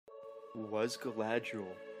Was Galadriel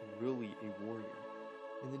really a warrior?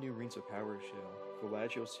 In the new Rings of Power show,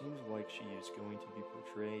 Galadriel seems like she is going to be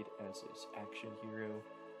portrayed as this action hero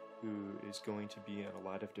who is going to be in a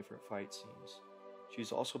lot of different fight scenes.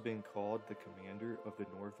 She's also been called the commander of the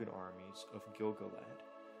northern armies of Gil-galad.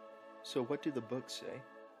 So what do the books say?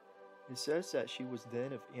 It says that she was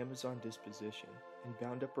then of Amazon disposition and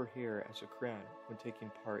bound up her hair as a crown when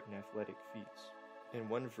taking part in athletic feats. In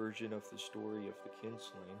one version of the story of the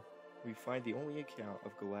Kinslaying, we find the only account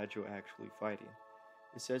of Galadriel actually fighting.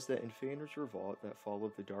 It says that in Fëanor's revolt that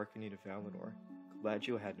followed the darkening of Valinor,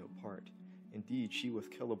 Galadriel had no part. Indeed, she with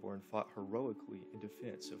Celeborn fought heroically in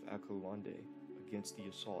defense of Alqualondë against the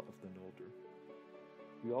assault of the Noldor.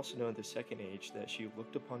 We also know in the Second Age that she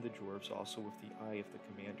looked upon the dwarves also with the eye of the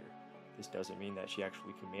commander. This doesn't mean that she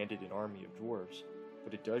actually commanded an army of dwarves,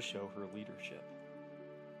 but it does show her leadership.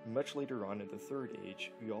 Much later on in the Third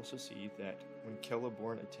Age, we also see that when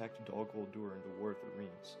Celeborn attacked Dol Guldur in the War of the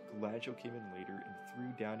Rings, Galadriel came in later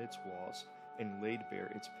and threw down its walls and laid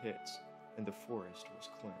bare its pits, and the forest was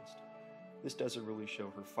cleansed. This doesn't really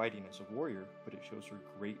show her fighting as a warrior, but it shows her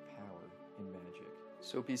great power in magic.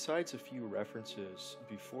 So besides a few references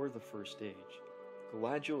before the First Age,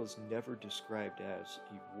 Galadriel is never described as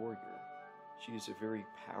a warrior. She is a very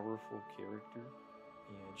powerful character,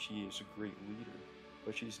 and she is a great leader,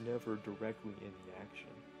 but she's never directly in the action.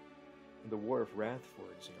 In the War of Wrath,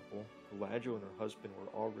 for example, Galadriel and her husband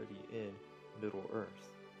were already in Middle-earth.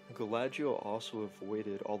 Galadriel also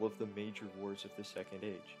avoided all of the major wars of the Second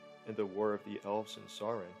Age. In the War of the Elves in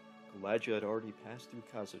Sauron, Galadriel had already passed through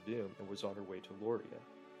Khazad-dûm and was on her way to Loria.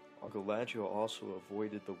 Galadriel also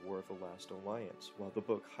avoided the War of the Last Alliance, while the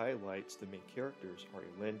book highlights the main characters are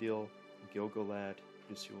Elendil, Gil-galad,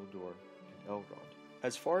 Isildur, and Elrond.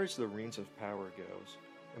 As far as the Rings of Power goes,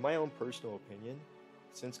 in my own personal opinion,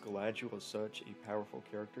 since Galadriel is such a powerful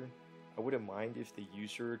character, I wouldn't mind if they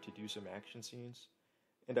use her to do some action scenes,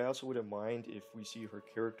 and I also wouldn't mind if we see her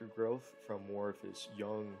character growth from more of this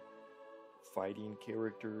young fighting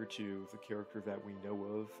character to the character that we know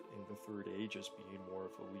of in the Third Age as being more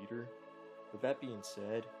of a leader. With that being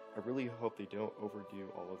said, I really hope they don't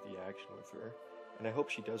overdo all of the action with her, and I hope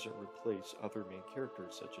she doesn't replace other main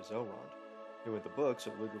characters such as Elrond. In the books,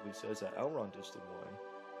 it literally says that Elrond is the one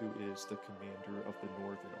who is the commander of the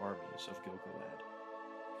northern armies of Gil-galad.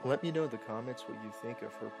 Let me know in the comments what you think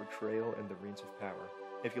of her portrayal in the Rings of Power.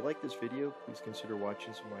 If you like this video, please consider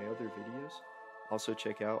watching some of my other videos. Also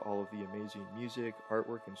check out all of the amazing music,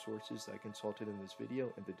 artwork, and sources that I consulted in this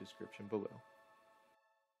video in the description below.